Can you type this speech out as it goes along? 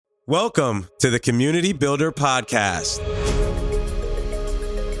Welcome to the Community Builder Podcast.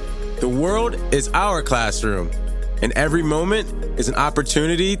 The world is our classroom, and every moment is an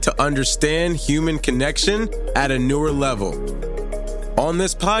opportunity to understand human connection at a newer level. On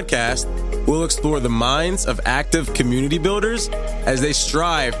this podcast, we'll explore the minds of active community builders as they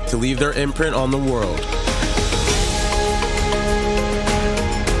strive to leave their imprint on the world.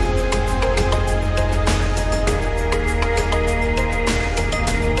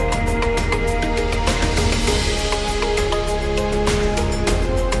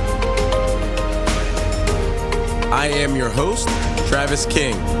 I am your host, Travis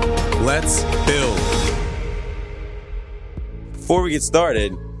King. Let's build. Before we get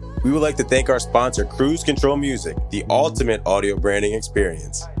started, we would like to thank our sponsor, Cruise Control Music, the ultimate audio branding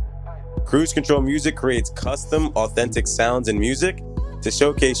experience. Cruise Control Music creates custom, authentic sounds and music to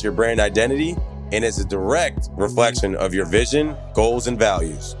showcase your brand identity and is a direct reflection of your vision, goals, and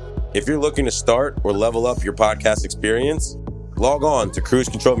values. If you're looking to start or level up your podcast experience, log on to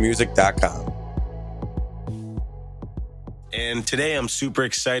cruisecontrolmusic.com. And today I'm super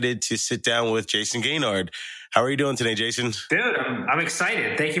excited to sit down with Jayson Gaignard. How are you doing today, Jayson? Dude, I'm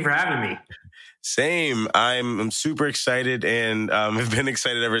excited. Thank you for having me. Same. I'm super excited and have been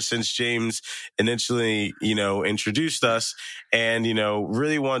excited ever since James initially, introduced us and,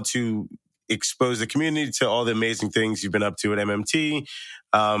 really want to expose the community to all the amazing things you've been up to at MMT.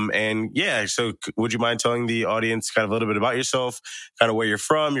 So would you mind telling the audience kind of a little bit about yourself, kind of where you're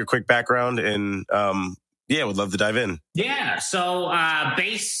from, your quick background, and would love to dive in. Yeah. So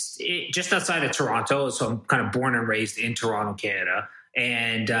based just outside of Toronto. So I'm kind of born and raised in Toronto, Canada.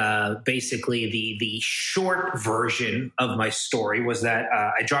 And basically the short version of my story was that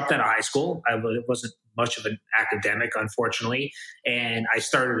I dropped out of high school. I wasn't much of an academic, unfortunately. And I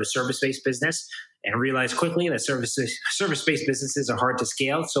started a service-based business and realized quickly that service-based businesses are hard to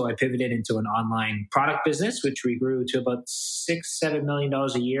scale. So I pivoted into an online product business, which we grew to about $6-7 million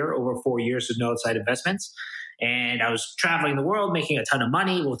a year over 4 years with no outside investments. And I was traveling the world, making a ton of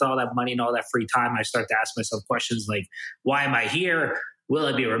money. With all that money and all that free time, I started to ask myself questions like, why am I here? Will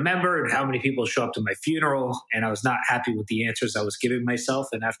I be remembered? How many people show up to my funeral? And I was not happy with the answers I was giving myself.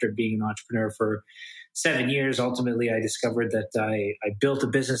 And after being an entrepreneur for 7 years, ultimately, I discovered that I built a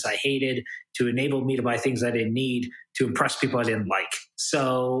business I hated to enable me to buy things I didn't need, to impress people I didn't like.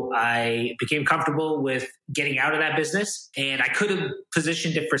 So I became comfortable with getting out of that business, and I could have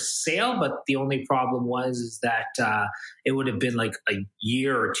positioned it for sale, but the only problem was that it would have been like a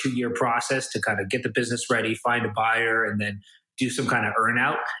year or 2 year process to kind of get the business ready, find a buyer, and then do some kind of earn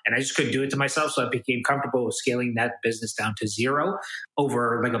out. And I just couldn't do it to myself. So I became comfortable with scaling that business down to zero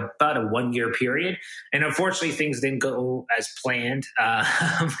over like about a 1 year period. And unfortunately, things didn't go as planned.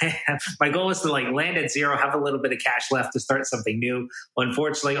 My goal was to land at zero, have a little bit of cash left to start something new.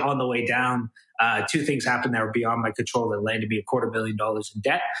 Unfortunately, on the way down, two things happened that were beyond my control that landed me $250,000 in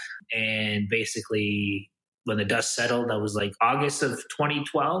debt. And basically, when the dust settled, that was like August of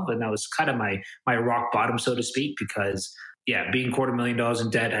 2012. And that was kind of my rock bottom, so to speak, because being $250,000 in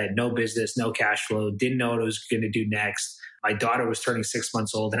debt, I had no business, no cash flow, didn't know what I was going to do next. My daughter was turning 6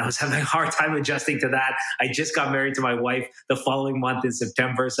 months old and I was having a hard time adjusting to that. I just got married to my wife the following month in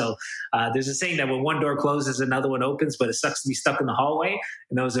September. So there's a saying that when one door closes, another one opens, but it sucks to be stuck in the hallway.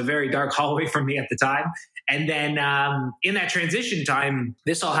 And that was a very dark hallway for me at the time. And then in that transition time,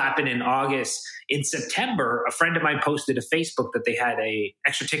 this all happened in August. In September, a friend of mine posted to Facebook that they had a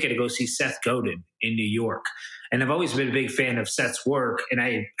extra ticket to go see Seth Godin in New York. And I've always been a big fan of Seth's work, and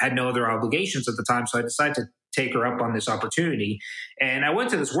I had no other obligations at the time. So I decided to take her up on this opportunity. And I went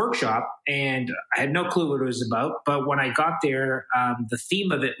to this workshop and I had no clue what it was about. But when I got there, the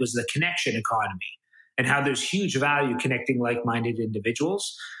theme of it was the connection economy and how there's huge value connecting like-minded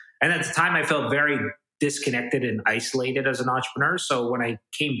individuals. And at the time, I felt very disconnected and isolated as an entrepreneur. So when I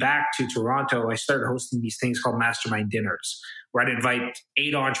came back to Toronto, I started hosting these things called Mastermind dinners, where I'd invite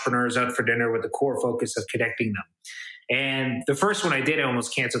 8 entrepreneurs out for dinner with the core focus of connecting them. And the first one I did, I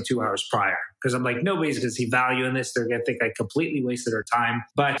almost canceled 2 hours prior because I'm like, nobody's going to see value in this. They're going to think I completely wasted their time.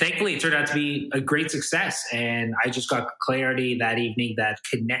 But thankfully, it turned out to be a great success. And I just got clarity that evening that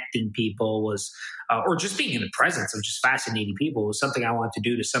connecting people was, or just being in the presence of just fascinating people was something I wanted to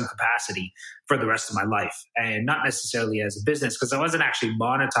do to some capacity for the rest of my life. And not necessarily as a business, because I wasn't actually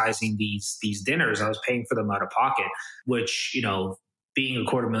monetizing these dinners. I was paying for them out of pocket, which, being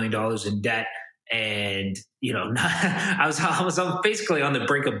 $250,000 in debt, and I was basically on the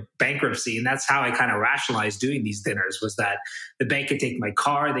brink of bankruptcy, and that's how I kind of rationalized doing these dinners, was that the bank could take my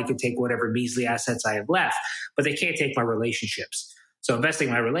car, they could take whatever measly assets I have left, but they can't take my relationships. So investing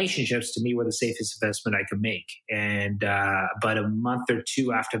in my relationships to me were the safest investment I could make. And about a month or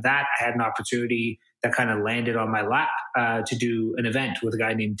two after that, I had an opportunity that kind of landed on my lap to do an event with a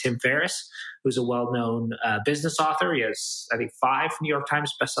guy named Tim Ferriss, who's a well-known business author. He has, I think, 5 New York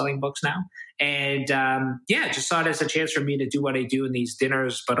Times bestselling books now. And just saw it as a chance for me to do what I do in these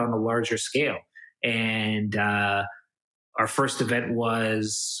dinners, but on a larger scale. And our first event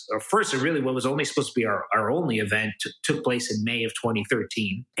was, what was only supposed to be our only event, took place in May of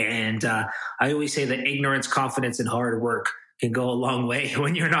 2013. And I always say that ignorance, confidence, and hard work can go a long way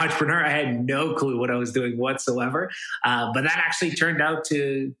when you're an entrepreneur. I had no clue what I was doing whatsoever. But that actually turned out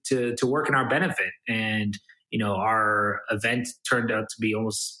to work in our benefit. And, our event turned out to be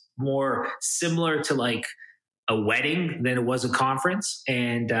almost more similar to like a wedding than it was a conference.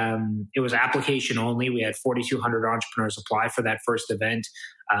 And it was application only. We had 4,200 entrepreneurs apply for that first event.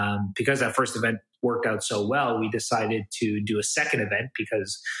 Because that first event worked out so well, we decided to do a second event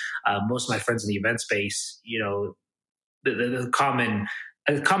because most of my friends in the event space, the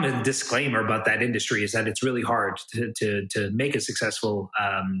common disclaimer about that industry is that it's really hard to make a successful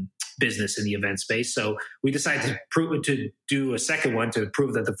business in the event space. So we decided to do a second one to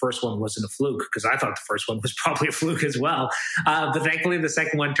prove that the first one wasn't a fluke, because I thought the first one was probably a fluke as well. But thankfully, the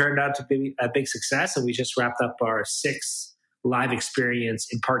second one turned out to be a big success, and we just wrapped up our 6th live experience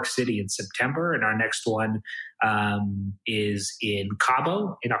in Park City in September, and our next one is in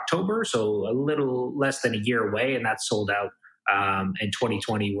Cabo in October, so a little less than a year away, and that's sold out. In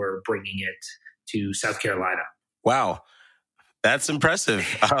 2020, we're bringing it to South Carolina. Wow. That's impressive.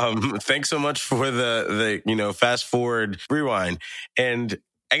 Thanks so much for the fast forward rewind. And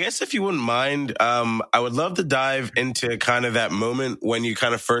I guess if you wouldn't mind, I would love to dive into kind of that moment when you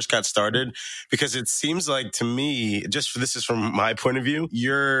kind of first got started, because it seems like to me, this is from my point of view,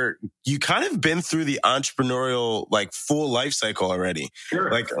 you kind of been through the entrepreneurial, like full life cycle already.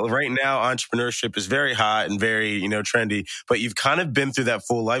 Sure. Like right now, entrepreneurship is very hot and very, trendy, but you've kind of been through that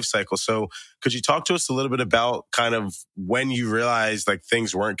full life cycle. So could you talk to us a little bit about kind of when you realized like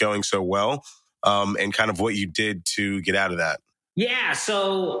things weren't going so well, and kind of what you did to get out of that? Yeah.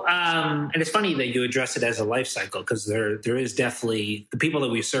 So, and it's funny that you address it as a life cycle, because there is definitely the people that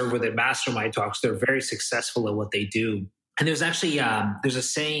we serve with at Mastermind Talks, they're very successful at what they do. And there's actually, there's a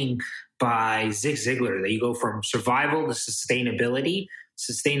saying by Zig Ziglar that you go from survival to sustainability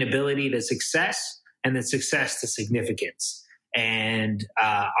to success, and then success to significance. And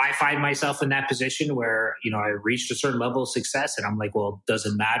I find myself in that position where, I reached a certain level of success and I'm like, well, does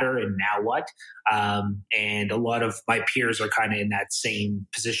it matter? And now what? And a lot of my peers are kind of in that same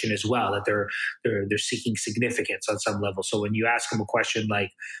position as well, that they're seeking significance on some level. So when you ask them a question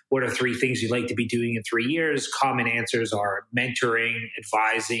like, what are 3 things you'd like to be doing in 3 years? Common answers are mentoring,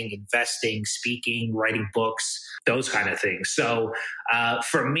 advising, investing, speaking, writing books, those kind of things. So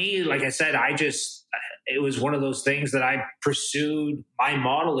for me, like I said, it was one of those things that I pursued my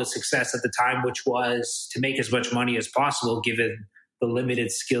model of success at the time, which was to make as much money as possible, given the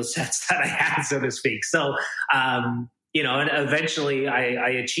limited skill sets that I had, so to speak. So, and eventually I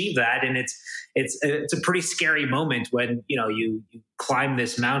achieved that. And it's a pretty scary moment when, you climb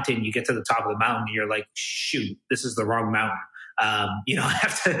this mountain, you get to the top of the mountain and you're like, shoot, this is the wrong mountain. I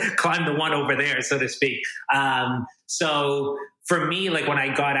have to climb the one over there, so to speak. So for me, like when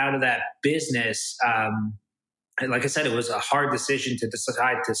I got out of that business, like I said, it was a hard decision to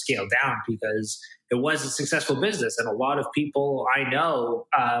decide to scale down, because it was a successful business. And a lot of people I know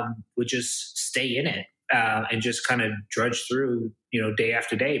would just stay in it and just kind of drudge through, day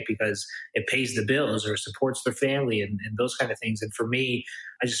after day, because it pays the bills or supports their family and those kind of things. And for me,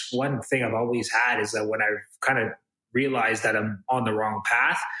 one thing I've always had is that when I kind of realize that I'm on the wrong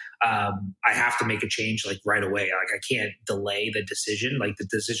path, I have to make a change like right away. Like I can't delay the decision. Like the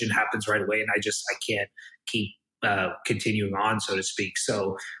decision happens right away, and I can't keep continuing on, so to speak.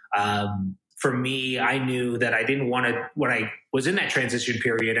 So for me, I knew that I didn't want to, when I was in that transition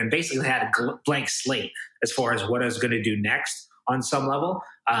period and basically had a blank slate as far as what I was going to do next on some level,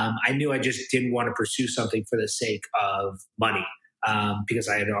 I knew I just didn't want to pursue something for the sake of money, because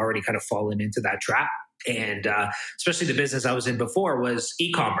I had already kind of fallen into that trap. And especially the business I was in before was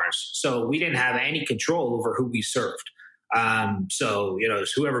e-commerce. So we didn't have any control over who we served. So,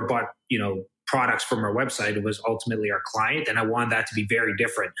 whoever bought, products from our website, it was ultimately our client. And I wanted that to be very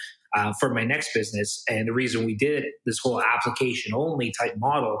different for my next business. And the reason we did this whole application only type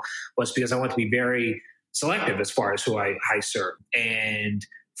model was because I want to be very selective as far as who I serve. And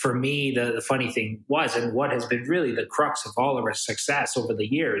for me, the funny thing was, and what has been really the crux of all of our success over the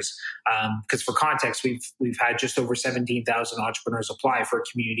years, because for context, we've had just over 17,000 entrepreneurs apply for a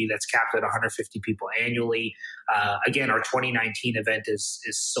community that's capped at 150 people annually. Again, our 2019 event is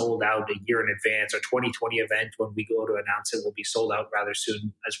sold out a year in advance. Our 2020 event, when we go to announce it, will be sold out rather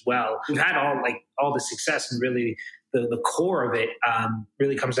soon as well. We've had all the success, and really the core of it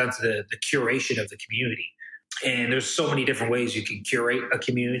really comes down to the curation of the community. And there's so many different ways you can curate a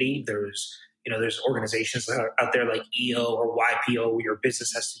community. There's organizations that are out there like EO or YPO, where your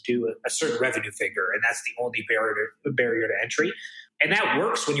business has to do a certain revenue figure, and that's the only barrier to entry. And that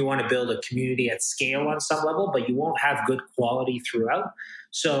works when you want to build a community at scale on some level, but you won't have good quality throughout.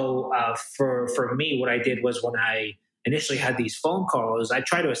 So for me, what I did was, when I initially had these phone calls, I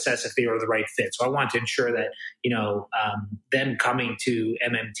tried to assess if they were the right fit. So I wanted to ensure that, them coming to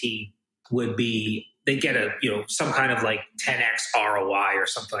MMT would be, they get some kind of like 10x ROI or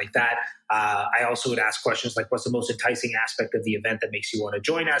something like that. I also would ask questions like, what's the most enticing aspect of the event that makes you want to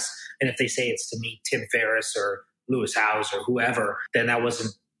join us? And if they say it's to meet Tim Ferriss or Lewis Howes or whoever, then that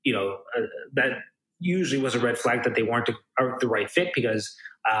wasn't, that usually was a red flag that they weren't the right fit, because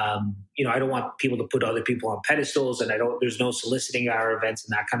I don't want people to put other people on pedestals, and there's no soliciting at our events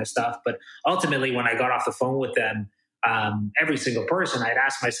and that kind of stuff. But ultimately, when I got off the phone with them, every single person, I'd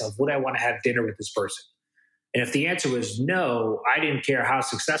ask myself, would I want to have dinner with this person? And if the answer was no, I didn't care how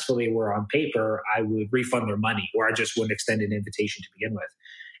successful they were on paper, I would refund their money, or I just wouldn't extend an invitation to begin with.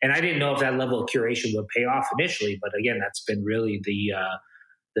 And I didn't know if that level of curation would pay off initially, but again, that's been really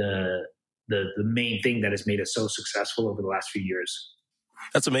the main thing that has made us so successful over the last few years.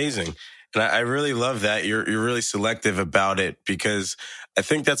 That's amazing. And I really love that you're really selective about it, because I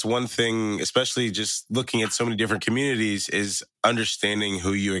think that's one thing, especially just looking at so many different communities, is understanding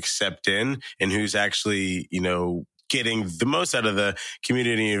who you accept in and who's actually, getting the most out of the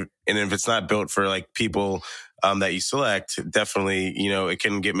community. And if it's not built for like people that you select, definitely, it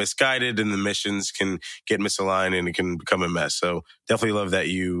can get misguided and the missions can get misaligned and it can become a mess. So definitely love that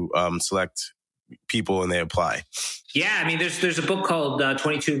you select people and they apply. Yeah, I mean, there's a book called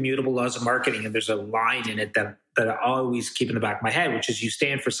 22 Immutable Laws of Marketing, and there's a line in it that I always keep in the back of my head, which is, you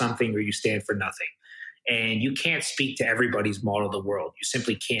stand for something or you stand for nothing. And you can't speak to everybody's model of the world. You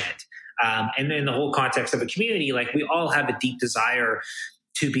simply can't. And in the whole context of a community, like, we all have a deep desire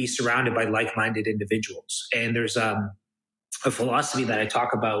to be surrounded by like-minded individuals. And there's a philosophy that I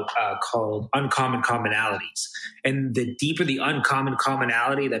talk about called uncommon commonalities. And the deeper the uncommon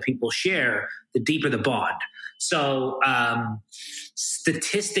commonality that people share, the deeper the bond. So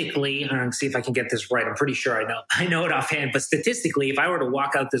statistically, I'm going to see if I can get this right. I'm pretty sure I know it offhand. But statistically, if I were to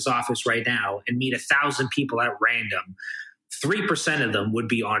walk out this office right now and meet 1,000 people at random, 3% of them would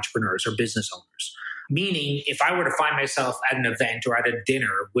be entrepreneurs or business owners. Meaning, if I were to find myself at an event or at a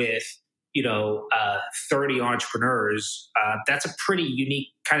dinner with 30 entrepreneurs, that's a pretty unique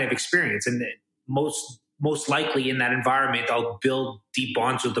kind of experience. And most likely in that environment, I'll build deep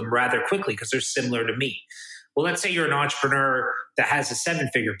bonds with them rather quickly because they're similar to me. Well, let's say you're an entrepreneur that has a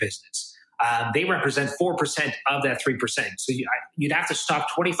 7-figure business. They represent 4% of that 3%. So you'd have to stop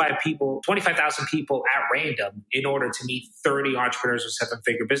 25,000 people at random in order to meet 30 entrepreneurs with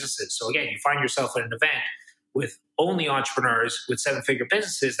 7-figure businesses. So again, you find yourself at an event with only entrepreneurs with 7-figure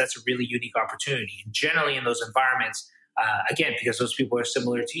businesses. That's a really unique opportunity. And generally in those environments, again, because those people are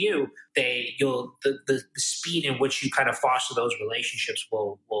similar to you, the speed in which you kind of foster those relationships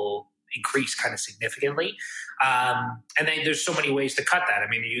will increase kind of significantly. And then there's so many ways to cut that. I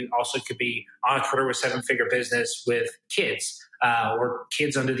mean, you also could be an entrepreneur with 7-figure business with kids, or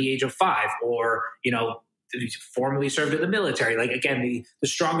kids under the age of 5, or, formerly served in the military. Like, again, the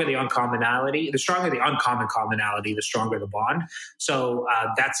stronger the uncommon commonality, the stronger the stronger the bond. So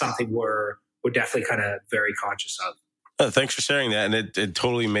that's something we're definitely kind of very conscious of. Oh, thanks for sharing that. And it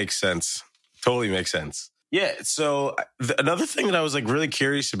totally makes sense. Totally makes sense. Yeah. So another thing that I was like really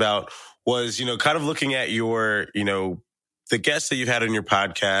curious about was, kind of looking at your, the guests that you've had on your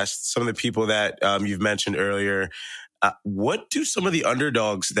podcast, some of the people that you've mentioned earlier. What do some of the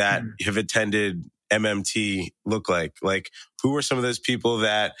underdogs that have attended MMT look like? Like, who are some of those people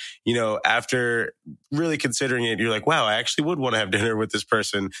that, after really considering it, you're like, wow, I actually would want to have dinner with this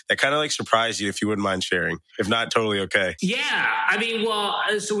person, that kind of like surprised you, if you wouldn't mind sharing? If not, totally okay. Yeah. I mean,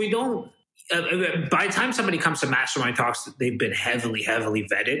 so we don't, by the time somebody comes to Mastermind Talks, they've been heavily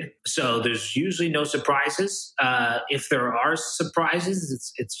vetted. So there's usually no surprises. If there are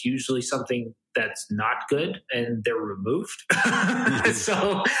surprises, it's usually something that's not good and they're removed.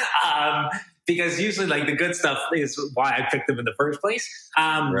 So because usually like the good stuff is why I picked them in the first place.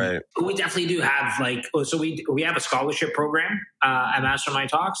 Right. We definitely do have so we have a scholarship program at Mastermind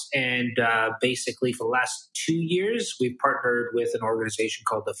Talks, and basically for the last 2 years we've partnered with an organization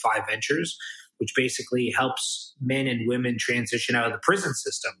called the Five Ventures, which basically helps men and women transition out of the prison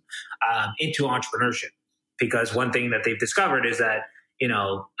system into entrepreneurship. Because one thing that they've discovered is that,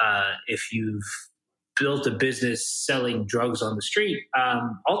 if you've built a business selling drugs on the street,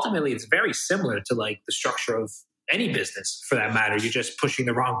 ultimately it's very similar to like the structure of any business for that matter. You're just pushing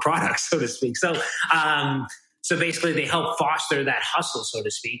the wrong product, so to speak. So basically they help foster that hustle, so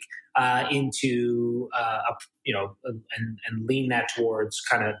to speak, into, and lean that towards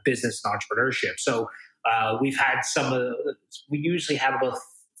kind of business and entrepreneurship. So we've had we usually have about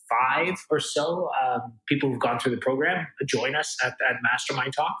 5 or so people who've gone through the program join us at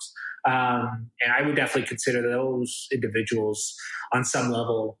Mastermind Talks. And I would definitely consider those individuals on some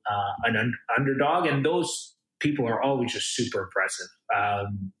level an underdog. And those people are always just super impressive.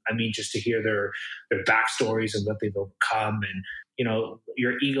 Just to hear their backstories and what they've overcome. And,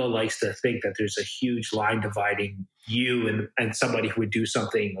 your ego likes to think that there's a huge line dividing you and somebody who would do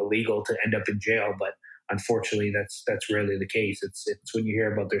something illegal to end up in jail. But unfortunately, that's rarely the case. It's when you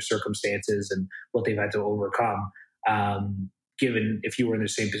hear about their circumstances and what they've had to overcome. Given if you were in the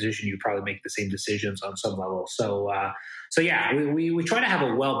same position, you'd probably make the same decisions on some level. So yeah, we try to have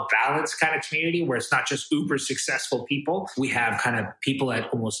a well-balanced kind of community where it's not just uber successful people. We have kind of people at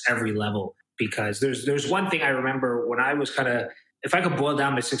almost every level, because there's one thing I remember when I was if I could boil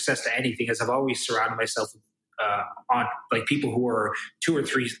down my success to anything, is I've always surrounded myself with on like people who are 2 or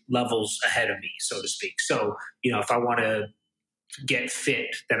 3 levels ahead of me, so to speak. So, if I want to get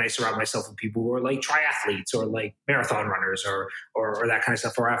fit, then I surround myself with people who are like triathletes or like marathon runners or that kind of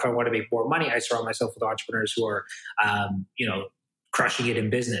stuff. Or if I want to make more money, I surround myself with entrepreneurs who are, crushing it in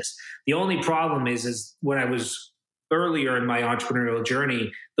business. The only problem is when I was earlier in my entrepreneurial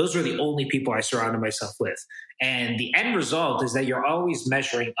journey, those were the only people I surrounded myself with. And the end result is that you're always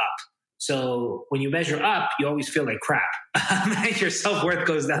measuring up. So when you measure up, you always feel like crap. Your self-worth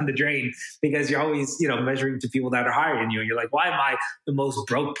goes down the drain because you're always, measuring to people that are higher than you. And you're like, why am I the most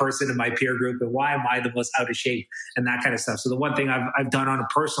broke person in my peer group? And why am I the most out of shape? And that kind of stuff. So the one thing I've done on a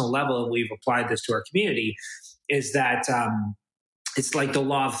personal level, and we've applied this to our community, is that it's like the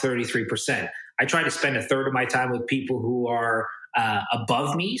law of 33%. I try to spend a third of my time with people who are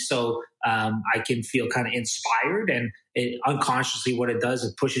above me. So I can feel kind of inspired, and unconsciously what it does,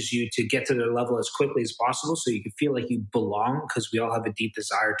 it pushes you to get to their level as quickly as possible so you can feel like you belong, because we all have a deep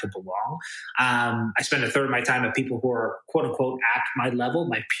desire to belong. I spend a third of my time with people who are quote unquote at my level,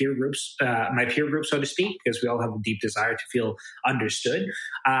 my peer group, so to speak, because we all have a deep desire to feel understood.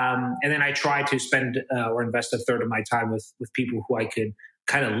 And then I try to spend or invest a third of my time with people who I could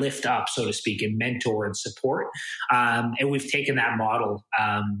kind of lift up, so to speak, and mentor and support. And we've taken that model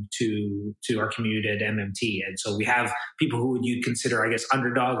to our community at MMT. And so we have people who you'd consider, I guess,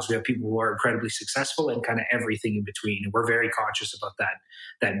 underdogs. We have people who are incredibly successful, and kind of everything in between. And we're very conscious about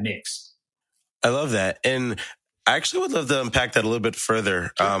that mix. I love that. And I actually would love to unpack that a little bit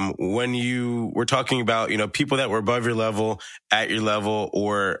further. Sure. When you were talking about, people that were above your level, at your level,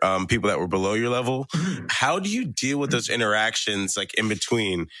 or people that were below your level, how do you deal with those interactions like in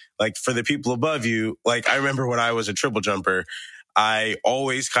between? Like for the people above you, like I remember when I was a triple jumper, I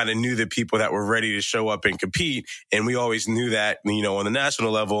always kind of knew the people that were ready to show up and compete. And we always knew that, on the national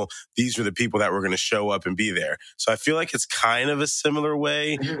level, these were the people that were going to show up and be there. So I feel like it's kind of a similar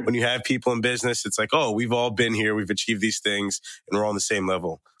way when you have people in business. It's like, oh, we've all been here. We've achieved these things and we're all on the same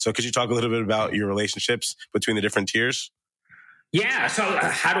level. So could you talk a little bit about your relationships between the different tiers? Yeah. So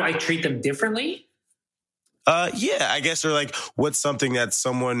how do I treat them differently? Yeah, I guess they're like, what's something that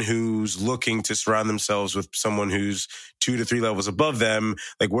someone who's looking to surround themselves with someone who's 2 to 3 levels above them,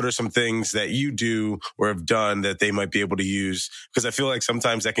 like what are some things that you do or have done that they might be able to use? Because I feel like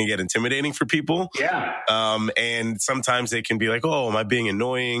sometimes that can get intimidating for people. Yeah. And sometimes they can be like, oh, am I being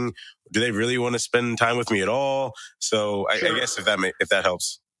annoying? Do they really want to spend time with me at all? So I guess if that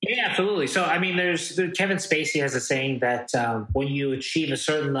helps. Yeah, absolutely. So, there's Kevin Spacey has a saying that when you achieve a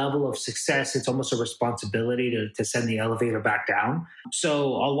certain level of success, it's almost a responsibility to send the elevator back down. So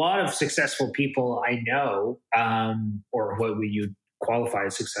a lot of successful people I know, or what you qualify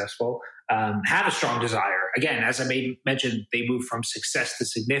as successful, have a strong desire. Again, as I mentioned, they move from success to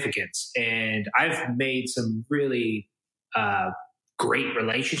significance. And I've made some really great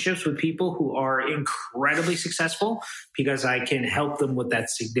relationships with people who are incredibly successful because I can help them with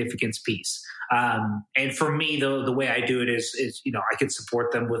that significance piece. And for me, the way I do it is I can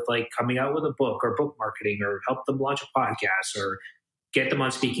support them with like coming out with a book or book marketing, or help them launch a podcast, or get them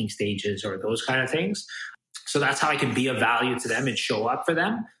on speaking stages or those kind of things. So that's how I can be of value to them and show up for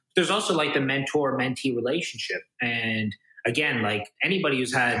them. There's also like the mentor-mentee relationship. And again, like anybody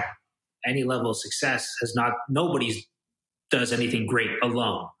who's had any level of success nobody does anything great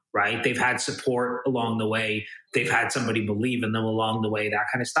alone, right? They've had support along the way. They've had somebody believe in them along the way, that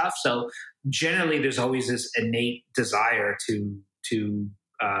kind of stuff. So generally there's always this innate desire to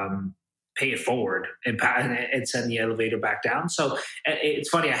pay it forward and send the elevator back down. So it's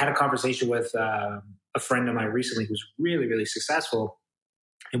funny. I had a conversation with a friend of mine recently who's really, really successful.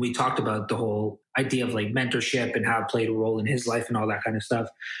 And we talked about the whole idea of like mentorship and how it played a role in his life and all that kind of stuff.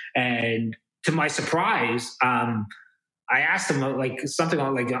 And to my surprise, I asked him like something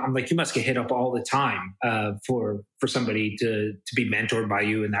like, I'm like, you must get hit up all the time for somebody to be mentored by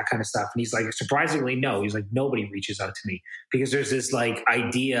you and that kind of stuff. And he's like, surprisingly, no. He's like, nobody reaches out to me because there's this like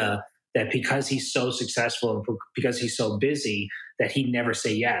idea that because he's so successful and because he's so busy that he'd never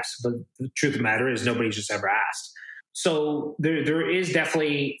say yes. But the truth of the matter is nobody's just ever asked. So there is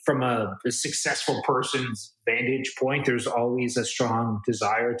definitely, from a successful person's vantage point, there's always a strong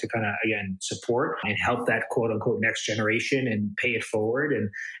desire to kind of, again, support and help that quote unquote next generation and pay it forward and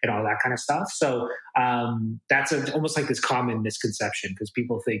all that kind of stuff. So that's almost like this common misconception because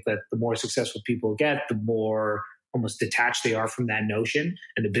people think that the more successful people get, the more almost detached they are from that notion,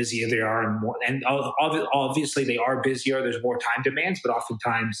 and the busier they are, and obviously they are busier. There's more time demands, but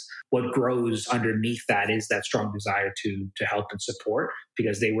oftentimes what grows underneath that is that strong desire to help and support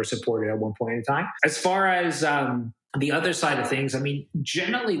because they were supported at one point in time. As far as the other side of things, I mean,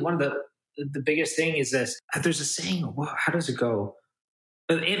 generally one of the biggest thing is this. There's a saying. How does it go?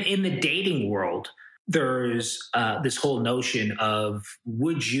 In the dating world, there's this whole notion of,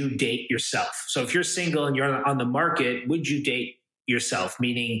 would you date yourself? So if you're single and you're on the market, would you date yourself?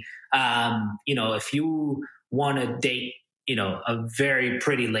 Meaning, if you want to date, a very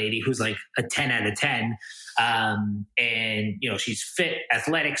pretty lady who's like a 10 out of 10, and, she's fit,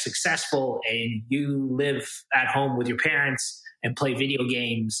 athletic, successful, and you live at home with your parents and play video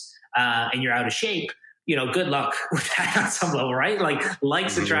games, and you're out of shape, good luck with that on some level, right? Like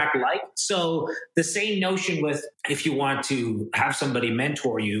likes attract like. So the same notion with, if you want to have somebody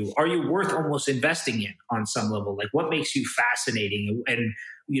mentor you, are you worth almost investing in on some level? Like what makes you fascinating? And,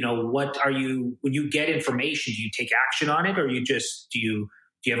 what are you, when you get information, do you take action on it? Or do you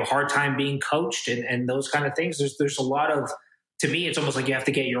have a hard time being coached and those kind of things? There's a lot of, to me, it's almost like you have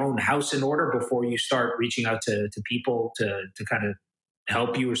to get your own house in order before you start reaching out to people to kind of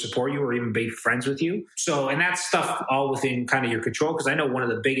help you or support you or even be friends with you. So, and that's stuff all within kind of your control. Because I know one of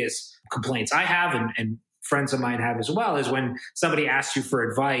the biggest complaints I have and friends of mine have as well is when somebody asks you for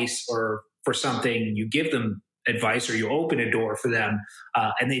advice or for something, you give them advice or you open a door for them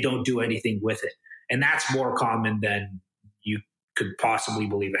and they don't do anything with it. And that's more common than you could possibly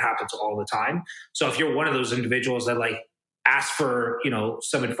believe. It happens all the time. So if you're one of those individuals that like ask for,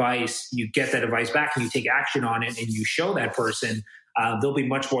 some advice, you get that advice back and you take action on it and you show that person, they'll be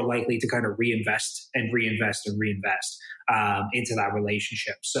much more likely to kind of reinvest into that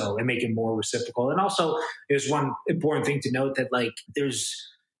relationship. So, and make it more reciprocal. And also there's one important thing to note that like, there's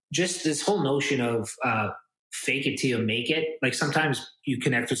just this whole notion of, fake it till you make it. Like sometimes you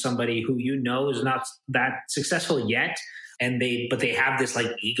connect with somebody who is not that successful yet. But they have this like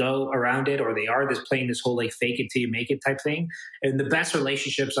ego around it, or they are playing this whole like fake it till you make it type thing. And the best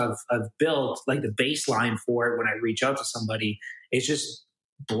relationships I've built, like the baseline for it when I reach out to somebody, is just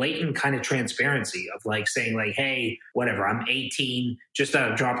blatant kind of transparency of like saying like, hey, whatever, I'm 18, just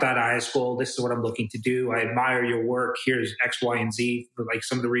dropped out of high school. This is what I'm looking to do. I admire your work. Here's X, Y, and Z, like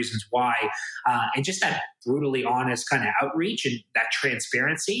some of the reasons why. And just that brutally honest kind of outreach and that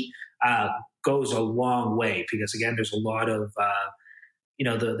transparency goes a long way, because again, there's a lot of,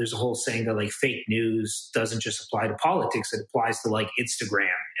 there's a whole saying that like fake news doesn't just apply to politics. It applies to like Instagram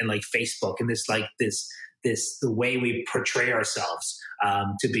and like Facebook and the way we portray ourselves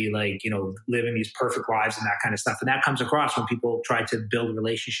to be like, living these perfect lives and that kind of stuff. And that comes across when people try to build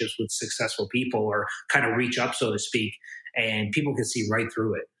relationships with successful people or kind of reach up, so to speak, and people can see right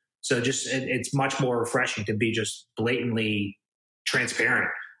through it. So just, it's much more refreshing to be just blatantly transparent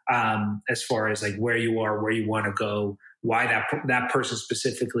as far as like where you are, where you want to go, why that person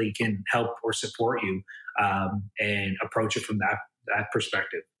specifically can help or support you, and approach it from that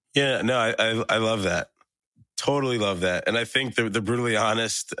perspective. Yeah, no, I love that. Totally love that. And I think the brutally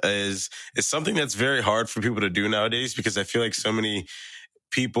honest is something that's very hard for people to do nowadays, because I feel like so many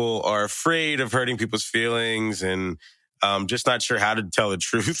people are afraid of hurting people's feelings and just not sure how to tell the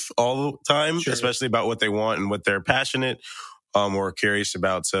truth all the time, sure, especially about what they want and what they're passionate or curious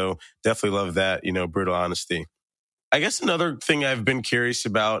about. So definitely love that, brutal honesty. I guess another thing I've been curious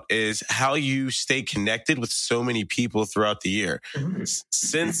about is how you stay connected with so many people throughout the year.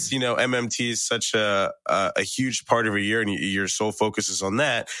 Since, MMT is such a huge part of your year and your sole focus is on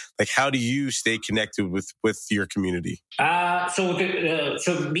that, like how do you stay connected with your community? So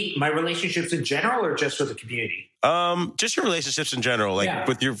my relationships in general or just with the community? Just your relationships in general,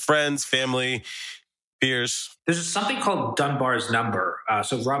 with your friends, family, peers. There's something called Dunbar's number.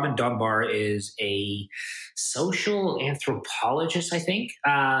 So Robin Dunbar is a social anthropologist, I think.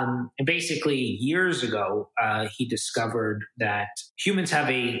 And basically, years ago, he discovered that humans have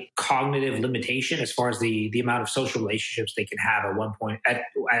a cognitive limitation as far as the amount of social relationships they can have at one point, at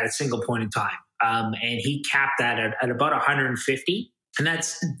a single point in time. And he capped that at about 150. And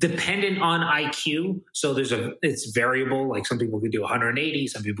that's dependent on IQ. So it's variable. Like some people could do 180,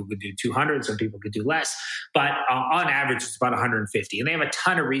 some people could do 200, some people could do less. But on average, it's about 150. And they have a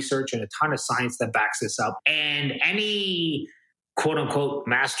ton of research and a ton of science that backs this up. And any quote unquote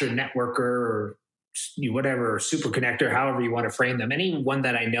master networker or whatever, super connector, however you want to frame them, anyone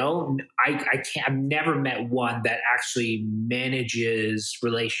that I know, I've never met one that actually manages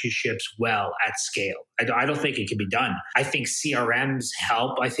relationships well at scale. I don't think it can be done. I think CRMs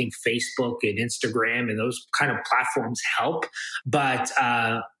help. I think Facebook and Instagram and those kind of platforms help. But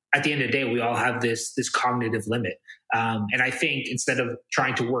at the end of the day, we all have this cognitive limit. And I think instead of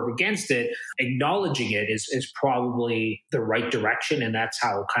trying to work against it, acknowledging it is probably the right direction. And that's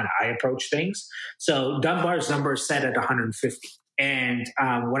how kind of I approach things. So Dunbar's number is set at 150. And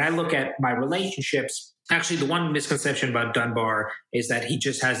when I look at my relationships, actually the one misconception about Dunbar is that he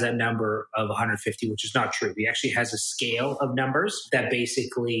just has that number of 150, which is not true. He actually has a scale of numbers that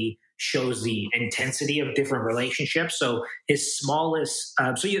basically shows the intensity of different relationships. So his smallest,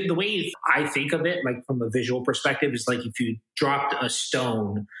 the way I think of it, like from a visual perspective, is like if you dropped a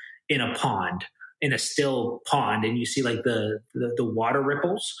stone in a pond, in a still pond, and you see like the water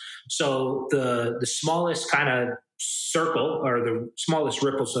ripples. So the smallest kind of circle or the smallest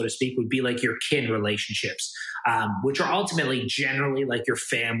ripple, so to speak, would be like your kin relationships, which are ultimately generally like your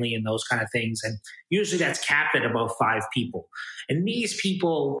family and those kind of things. And usually that's capped at about 5 people. And these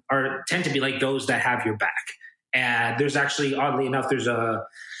people tend to be like those that have your back. And there's actually, oddly enough, there's a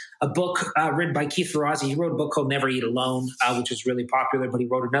book written by Keith Ferrazzi. He wrote a book called Never Eat Alone, which is really popular, but he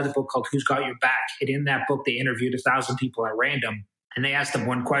wrote another book called Who's Got Your Back? And in that book, they interviewed 1,000 people at random. And they asked them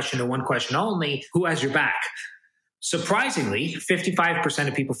one question and one question only: who has your back? Surprisingly, 55%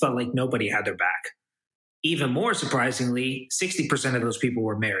 of people felt like nobody had their back. Even more surprisingly, 60% of those people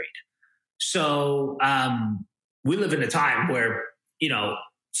were married. So we live in a time where,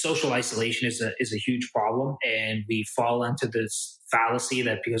 social isolation is a huge problem. And we fall into this fallacy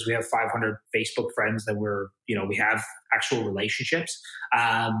that because we have 500 Facebook friends that we have actual relationships,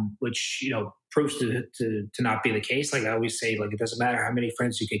 which, proves to not be the case. Like I always say, like, it doesn't matter how many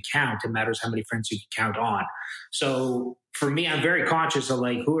friends you can count. It matters how many friends you can count on. So for me, I'm very conscious of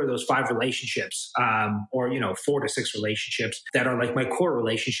like, who are those 5 relationships, or 4 to 6 relationships that are like my core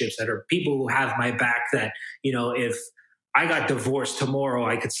relationships, that are people who have my back, that, if I got divorced tomorrow,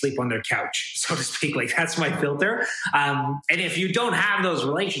 I could sleep on their couch, so to speak. Like that's my filter. And if you don't have those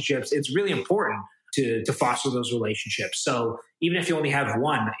relationships, it's really important to foster those relationships. So even if you only have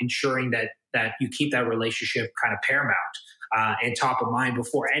one, ensuring that you keep that relationship kind of paramount and top of mind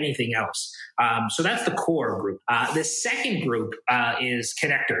before anything else. So that's the core group. The second group is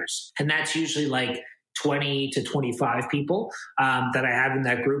connectors. And that's usually like 20 to 25 people that I have in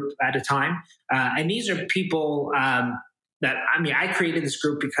that group at a time. And these are people I created this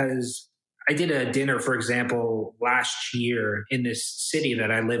group because I did a dinner, for example, last year in this city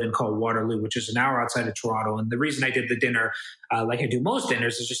that I live in called Waterloo, which is an hour outside of Toronto. And the reason I did the dinner, like I do most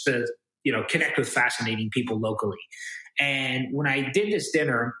dinners, is just to, connect with fascinating people locally. And when I did this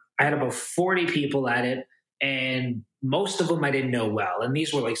dinner, I had about 40 people at it, and most of them I didn't know well. And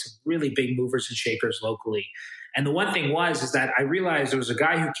these were like some really big movers and shakers locally. And the one thing is that I realized there was a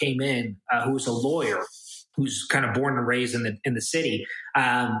guy who came in who was a lawyer, who's kind of born and raised in the city.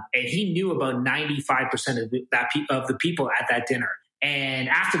 And he knew about 95% of the people at that dinner. And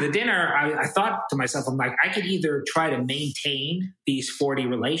after the dinner, I thought to myself, I'm like, I could either try to maintain these 40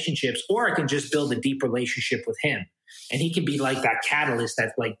 relationships, or I can just build a deep relationship with him. And he can be like that catalyst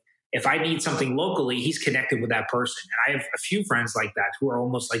that, like, if I need something locally, he's connected with that person. And I have a few friends like that who are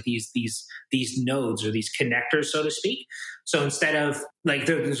almost like these nodes or these connectors, so to speak. So instead of like,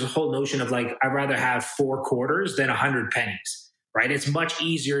 there's a whole notion of like, I'd rather have 4 quarters than 100 pennies, right? It's much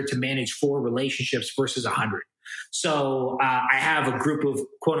easier to manage 4 relationships versus 100. So I have a group of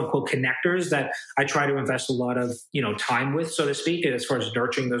quote unquote connectors that I try to invest a lot of, time with, so to speak, as far as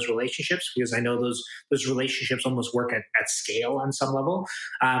nurturing those relationships, because I know those relationships almost work at scale on some level.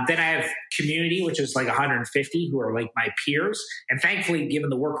 Then I have community, which is like 150 who are like my peers. And thankfully, given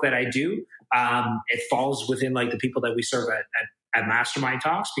the work that I do, it falls within like the people that we serve at Mastermind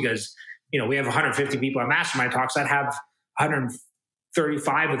Talks, because, we have 150 people at Mastermind Talks. I'd have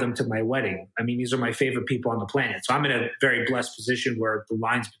 135 of them to my wedding. I mean, these are my favorite people on the planet. So I'm in a very blessed position where the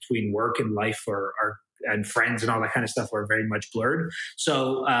lines between work and life and friends and all that kind of stuff are very much blurred.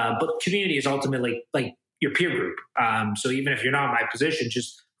 So, but community is ultimately like your peer group. So even if you're not in my position,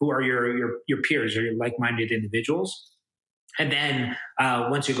 just who are your peers or your like-minded individuals. And then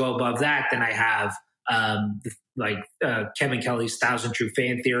once you go above that, then I have Kevin Kelly's 1,000 True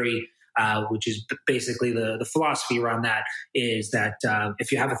Fan Theory, which is basically the philosophy around that is that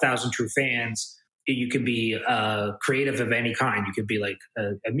if you have 1,000 true fans, you can be creative of any kind. You could be like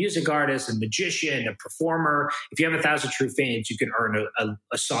a music artist, a magician, a performer. If you have 1,000 true fans, you can earn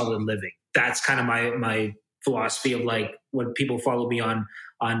a solid living. That's kind of my philosophy of like when people follow me on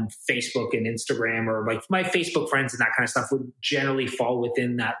Facebook and Instagram, or like my Facebook friends and that kind of stuff would generally fall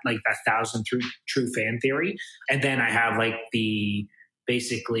within that, like that 1,000 true fan theory. And then I have like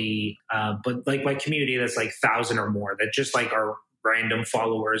but like my community that's like 1,000 or more that just like are random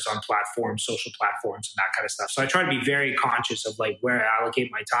followers on platforms, social platforms, and that kind of stuff. So I try to be very conscious of like where I allocate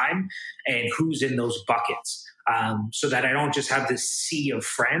my time and who's in those buckets, so that I don't just have this sea of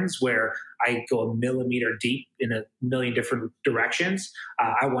friends where I go a millimeter deep in a million different directions.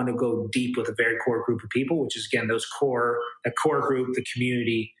 I want to go deep with a very core group of people, which is again the core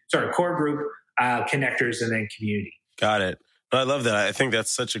group, connectors, and then community. Got it. I love that. I think that's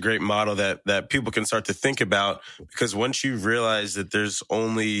such a great model that people can start to think about, because once you realize that there's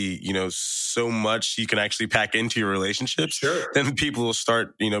only, so much you can actually pack into your relationships, sure, then people will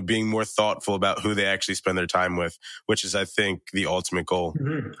start, being more thoughtful about who they actually spend their time with, which is, I think, the ultimate goal.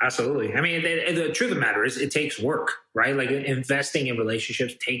 Mm-hmm. Absolutely. I mean, the truth of the matter is it takes work, right? Like investing in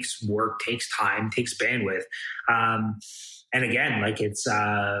relationships takes work, takes time, takes bandwidth. And again, like it's,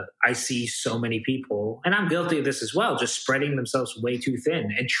 I see so many people, and I'm guilty of this as well, just spreading themselves way too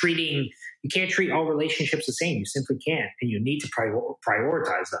thin and you can't treat all relationships the same. You simply can't, and you need to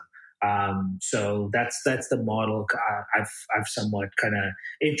prioritize them. So that's the model I've somewhat kind of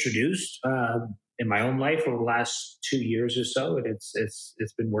introduced in my own life over the last 2 years or so, and it's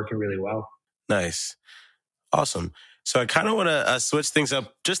been working really well. Nice, awesome. So I kind of want to switch things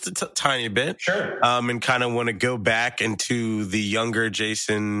up just a tiny bit. Sure. And kind of want to go back into the younger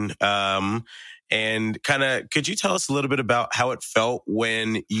Jayson. And kind of, could you tell us a little bit about how it felt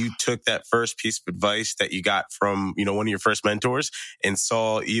when you took that first piece of advice that you got from, one of your first mentors and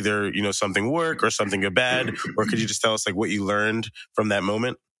saw either, something work or something go bad? Or could you just tell us like what you learned from that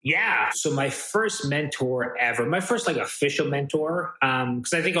moment? Yeah. So my first mentor ever, my first like official mentor,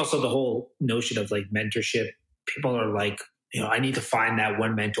 because I think also the whole notion of like mentorship, people are like, I need to find that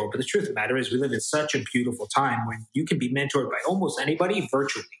one mentor. But the truth of the matter is we live in such a beautiful time when you can be mentored by almost anybody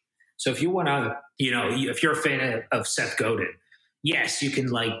virtually. So if you want to, if you're a fan of Seth Godin, yes, you can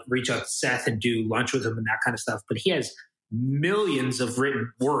like reach out to Seth and do lunch with him and that kind of stuff. But he has millions of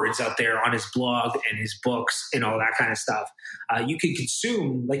written words out there on his blog and his books and all that kind of stuff. You could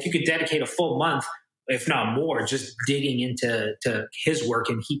consume, like you could dedicate a full month, if not more, just digging into his work,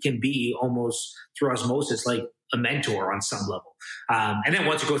 and he can be almost through osmosis like a mentor on some level. And then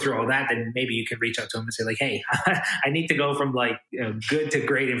once you go through all that, then maybe you can reach out to him and say like, hey, I need to go from like good to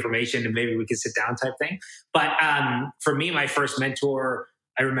great information, and maybe we can sit down type thing. But for me, my first mentor,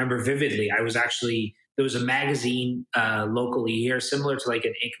 I remember vividly. There was a magazine locally here, similar to like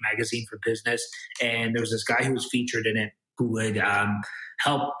an Inc. magazine for business, and there was this guy who was featured in it who would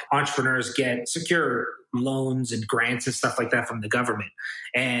help entrepreneurs get secure loans and grants and stuff like that from the government.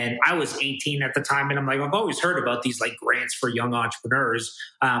 And I was 18 at the time, and I'm like, I've always heard about these like grants for young entrepreneurs,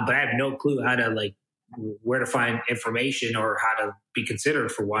 but I have no clue how to like where to find information or how to be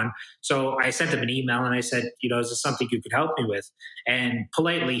considered for one. So I sent him an email and I said, is this something you could help me with? And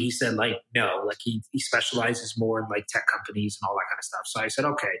politely he said like, no, like he specializes more in like tech companies and all that kind of stuff. So I said,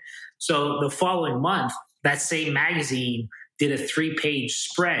 okay. So the following month, that same magazine did a 3-page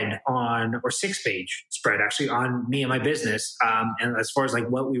spread or 6-page spread actually on me and my business. And as far as like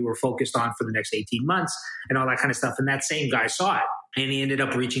what we were focused on for the next 18 months and all that kind of stuff. And that same guy saw it, and he ended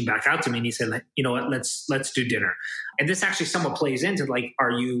up reaching back out to me and he said, like, you know what, let's do dinner. And this actually somewhat plays into like,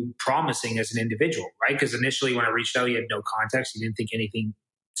 are you promising as an individual, right? Because initially when I reached out, he had no context. He didn't think anything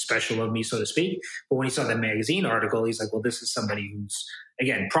special of me, so to speak. But when he saw the magazine article, he's like, well, this is somebody who's,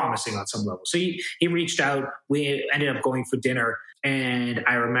 again, promising on some level. So he reached out. We ended up going for dinner. And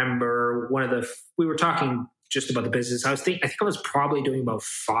I remember we were talking just about the business. I think I was probably doing about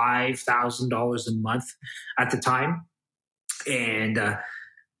 $5,000 a month at the time. And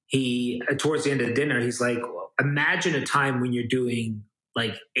he, towards the end of the dinner, he's like, well, imagine a time when you're doing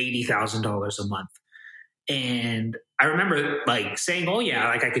like $80,000 a month. And I remember like saying, oh yeah,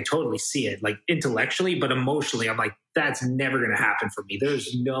 like I could totally see it, like intellectually, but emotionally, I'm like, that's never going to happen for me.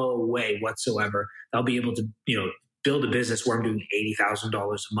 There's no way whatsoever I'll be able to, build a business where I'm doing $80,000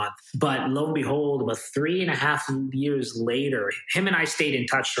 a month. But lo and behold, about 3.5 years later, him and I stayed in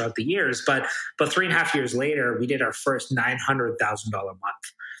touch throughout the years, but 3.5 years later, we did our first $900,000 a month.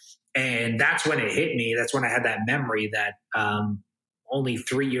 And that's when it hit me. That's when I had that memory that only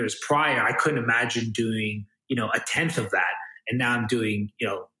 3 years prior, I couldn't imagine doing, a tenth of that. And now I'm doing,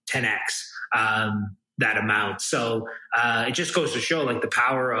 10x that amount. So it just goes to show like the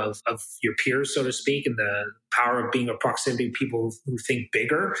power of your peers, so to speak, and the power of being a proximity of people who think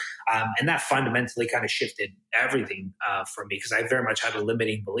bigger. And that fundamentally kind of shifted everything for me, because I very much had a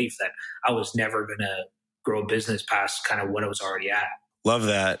limiting belief that I was never going to grow a business past kind of what I was already at. Love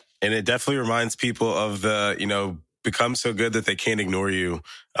that. And it definitely reminds people of the, become so good that they can't ignore you.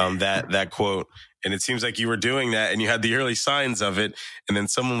 That quote. And it seems like you were doing that and you had the early signs of it. And then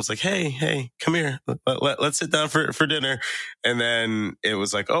someone was like, hey, come here. Let's sit down for dinner. And then it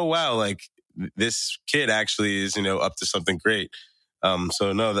was like, oh, wow, like this kid actually is, up to something great.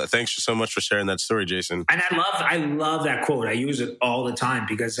 Thanks so much for sharing that story, Jayson. And I love that quote. I use it all the time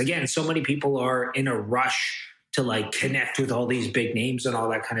because, again, so many people are in a rush to like connect with all these big names and all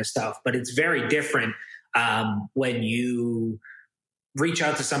that kind of stuff. But it's very different when you reach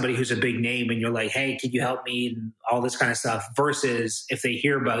out to somebody who's a big name and you're like, hey, can you help me? And all this kind of stuff, versus if they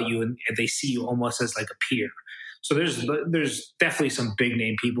hear about you and they see you almost as like a peer. So there's definitely some big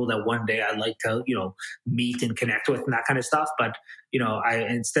name people that one day I'd like to, meet and connect with and that kind of stuff. But, I,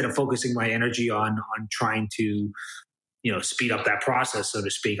 instead of focusing my energy on trying to, speed up that process, so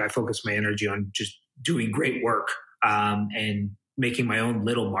to speak, I focus my energy on just doing great work and making my own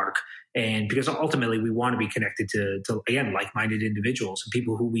little mark. And because ultimately we want to be connected to again, like-minded individuals and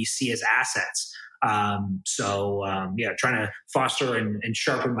people who we see as assets. Trying to foster and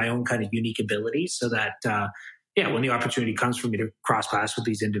sharpen my own kind of unique abilities so that, when the opportunity comes for me to cross paths with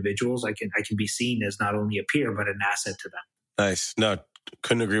these individuals, I can be seen as not only a peer, but an asset to them. Nice. No,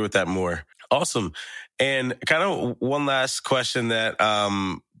 couldn't agree with that more. Awesome. And kind of one last question that,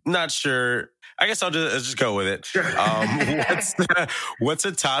 not sure. I guess I'll just go with it. Sure. What's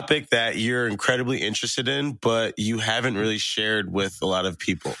a topic that you're incredibly interested in, but you haven't really shared with a lot of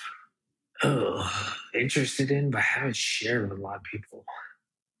people? Oh, interested in, but haven't shared with a lot of people.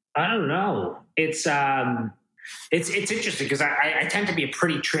 I don't know. It's interesting because I tend to be a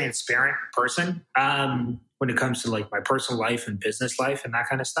pretty transparent person when it comes to like my personal life and business life and that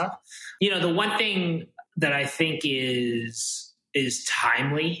kind of stuff. The one thing that I think is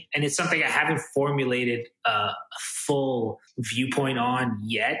timely, and it's something I haven't formulated a full viewpoint on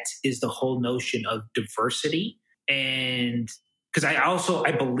yet, is the whole notion of diversity. And because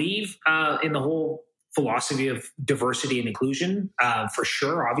I believe in the whole philosophy of diversity and inclusion, for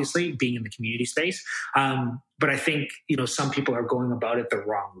sure, obviously being in the community space. But I think, some people are going about it the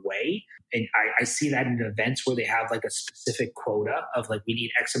wrong way. And I see that in events where they have like a specific quota of like, we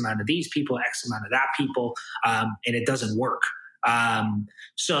need X amount of these people, X amount of that people, and it doesn't work.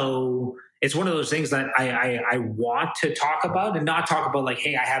 So it's one of those things that I want to talk about, and not talk about like,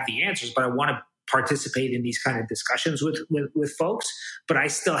 hey, I have the answers, but I want to participate in these kind of discussions with folks, but I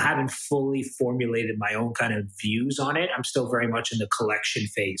still haven't fully formulated my own kind of views on it. I'm still very much in the collection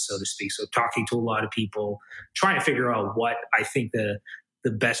phase, so to speak. So talking to a lot of people, trying to figure out what I think the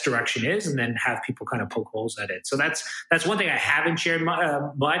best direction is, and then have people kind of poke holes at it. So that's one thing I haven't shared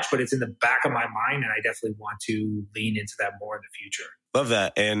much, but it's in the back of my mind, and I definitely want to lean into that more in the future. Love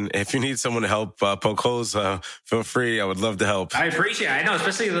that. And if you need someone to help poke holes, feel free. I would love to help. I appreciate it. I know,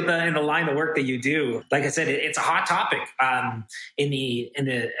 especially in the line of work that you do. Like I said, it's a hot topic in the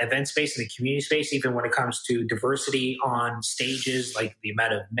event space, in the community space, even when it comes to diversity on stages, like the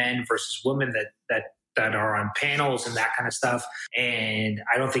amount of men versus women that are on panels and that kind of stuff. And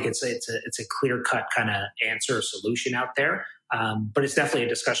I don't think it's a clear-cut kind of answer or solution out there. But it's definitely a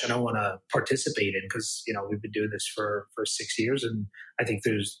discussion I want to participate in because, we've been doing this for 6 years, and I think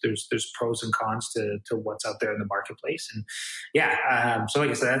there's pros and cons to what's out there in the marketplace. And so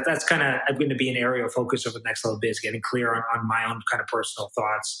like I said, that's kind of going to be an area of focus over the next little bit, is getting clear on my own kind of personal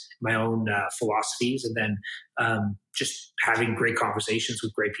thoughts, my own philosophies, and then just having great conversations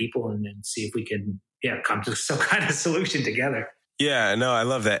with great people, and then see if we can come to some kind of solution together. Yeah, no, I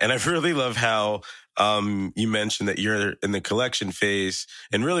love that. And I really love how you mentioned that you're in the collection phase,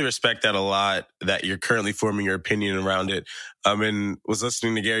 and really respect that a lot, that you're currently forming your opinion around it. And was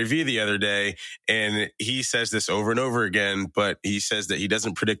listening to Gary Vee the other day, and he says this over and over again, but he says that he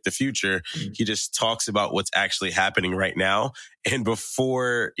doesn't predict the future. Mm-hmm. He just talks about what's actually happening right now. And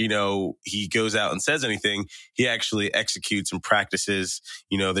before, he goes out and says anything, he actually executes and practices,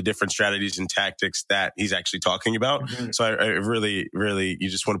 the different strategies and tactics that he's actually talking about. Mm-hmm. So I really, really, you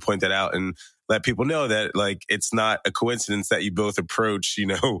just want to point that out and let people know that, like, it's not a coincidence that you both approach,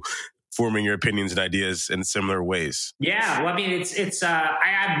 forming your opinions and ideas in similar ways. Yeah. Well, I mean, it's I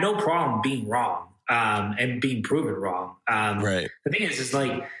have no problem being wrong and being proven wrong. Right. The thing is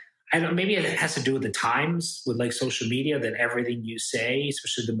like, I don't, maybe it has to do with the times with like social media, that everything you say,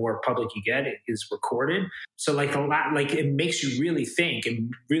 especially the more public you get, it is recorded. So like it makes you really think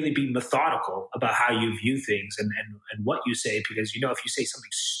and really be methodical about how you view things and what you say, because if you say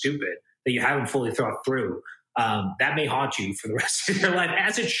something stupid that you haven't fully thought through, that may haunt you for the rest of your life,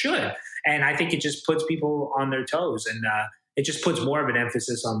 as it should. And I think it just puts people on their toes, and it just puts more of an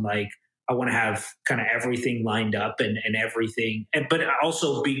emphasis on like, I want to have kind of everything lined up and everything, but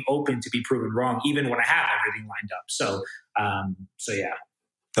also being open to be proven wrong, even when I have everything lined up. So yeah.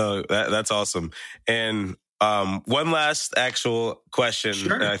 Oh, that's awesome. And one last actual question.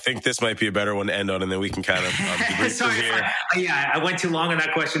 Sure. I think this might be a better one to end on, and then we can kind of Sorry, here. I went too long on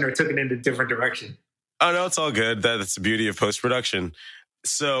that question or took it in a different direction. Oh, no, it's all good. That's the beauty of post-production.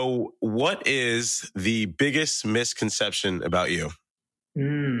 So what is the biggest misconception about you?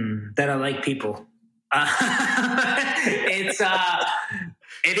 That I like people.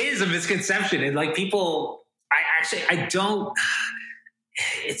 It is a misconception. And like people, I don't,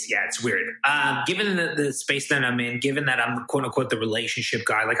 it's weird. Given the space that I'm in, given that I'm quote unquote the relationship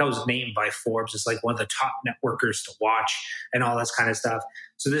guy, like I was named by Forbes as like one of the top networkers to watch and all this kind of stuff.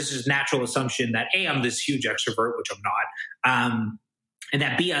 So this is natural assumption that A, I'm this huge extrovert, which I'm not. And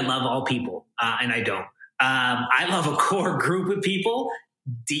that B, I love all people. And I don't. I love a core group of people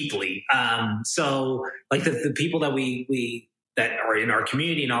deeply. So like the people that we that are in our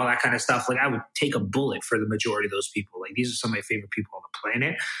community and all that kind of stuff, like I would take a bullet for the majority of those people. Like these are some of my favorite people on the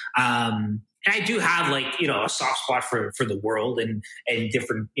planet. And I do have like, a soft spot for the world and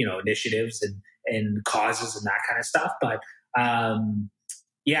different, initiatives and causes and that kind of stuff. But I'm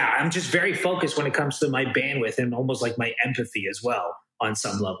just very focused when it comes to my bandwidth and almost like my empathy as well on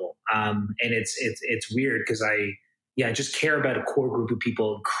some level. And it's weird because I just care about a core group of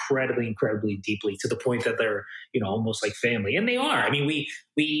people incredibly, incredibly deeply, to the point that they're, almost like family. And they are. I mean,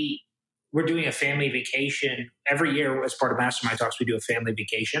 we're doing a family vacation every year as part of Mastermind Talks. We do a family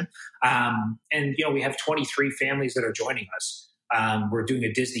vacation. And we have 23 families that are joining us. We're doing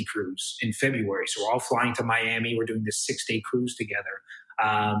a Disney cruise in February. So we're all flying to Miami. We're doing this 6-day cruise together.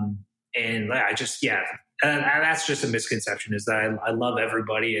 And that's just a misconception, is that I love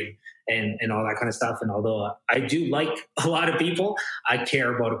everybody and all that kind of stuff. And although I do like a lot of people, I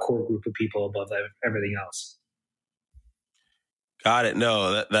care about a core group of people above everything else. Got it.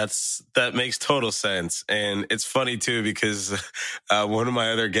 No, that makes total sense. And it's funny too, because one of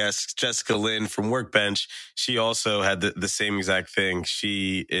my other guests, Jessica Lynn from Workbench, she also had the same exact thing.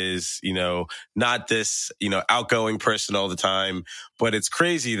 She is, not this, outgoing person all the time, but it's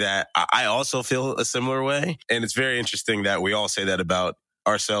crazy that I also feel a similar way. And it's very interesting that we all say that about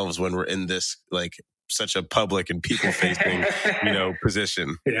ourselves when we're in this, like, such a public and people facing,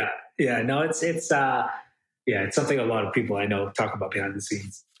 position. Yeah. Yeah. No, it's something a lot of people I know talk about behind the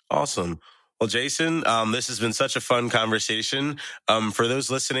scenes. Awesome. Well, Jayson, this has been such a fun conversation. For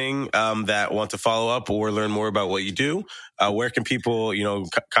those listening that want to follow up or learn more about what you do, where can people,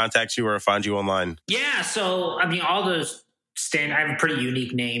 contact you or find you online? Yeah. So, I mean, all those I have a pretty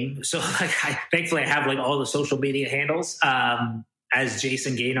unique name. So thankfully I have like all the social media handles as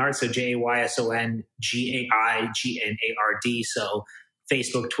Jayson Gaignard. So JaysonGaignard. So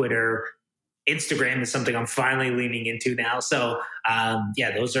Facebook, Twitter, Instagram is something I'm finally leaning into now. So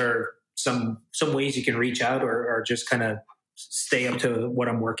those are some ways you can reach out or just kind of stay up to what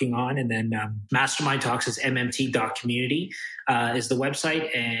I'm working on. And then Mastermind Talks is mmt.community is the website,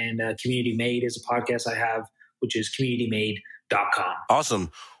 and Community Made is a podcast I have, which is communitymade.com.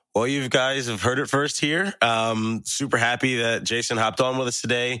 Awesome. Well, you guys have heard it first here. Super happy that Jayson hopped on with us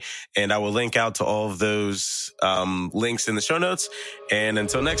today, and I will link out to all of those links in the show notes. And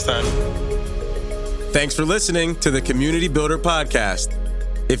until next time. Thanks for listening to the Community Builder Podcast.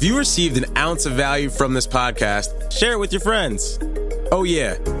 If you received an ounce of value from this podcast, share it with your friends. Oh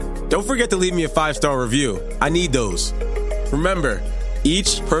yeah, don't forget to leave me a 5-star review. I need those. Remember,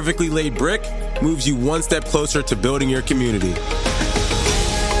 each perfectly laid brick moves you one step closer to building your community.